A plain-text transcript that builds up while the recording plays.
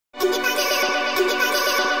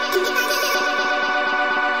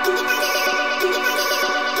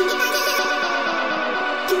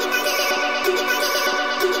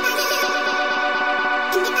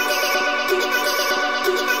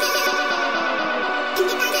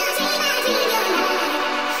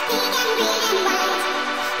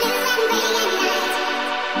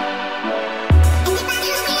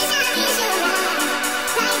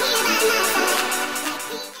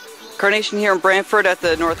Carnation here in Brantford at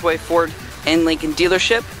the Northway Ford and Lincoln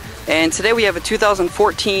dealership, and today we have a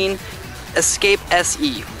 2014 Escape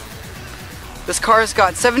SE. This car has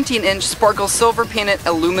got 17-inch sparkle silver painted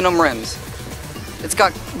aluminum rims. It's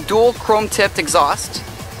got dual chrome tipped exhaust.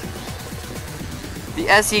 The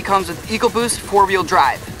SE comes with EcoBoost 4-wheel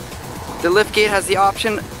drive. The liftgate has the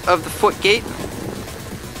option of the foot gate.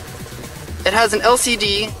 It has an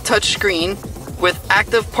LCD touchscreen with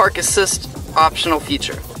active park assist optional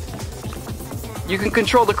feature. You can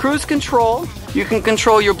control the cruise control, you can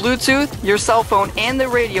control your Bluetooth, your cell phone, and the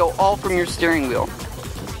radio all from your steering wheel.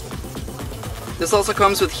 This also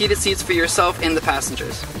comes with heated seats for yourself and the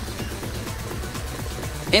passengers.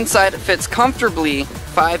 Inside it fits comfortably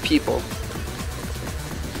 5 people.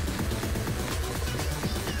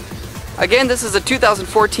 Again, this is a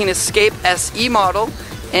 2014 Escape SE model,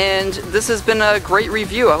 and this has been a great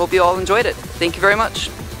review. I hope you all enjoyed it. Thank you very much.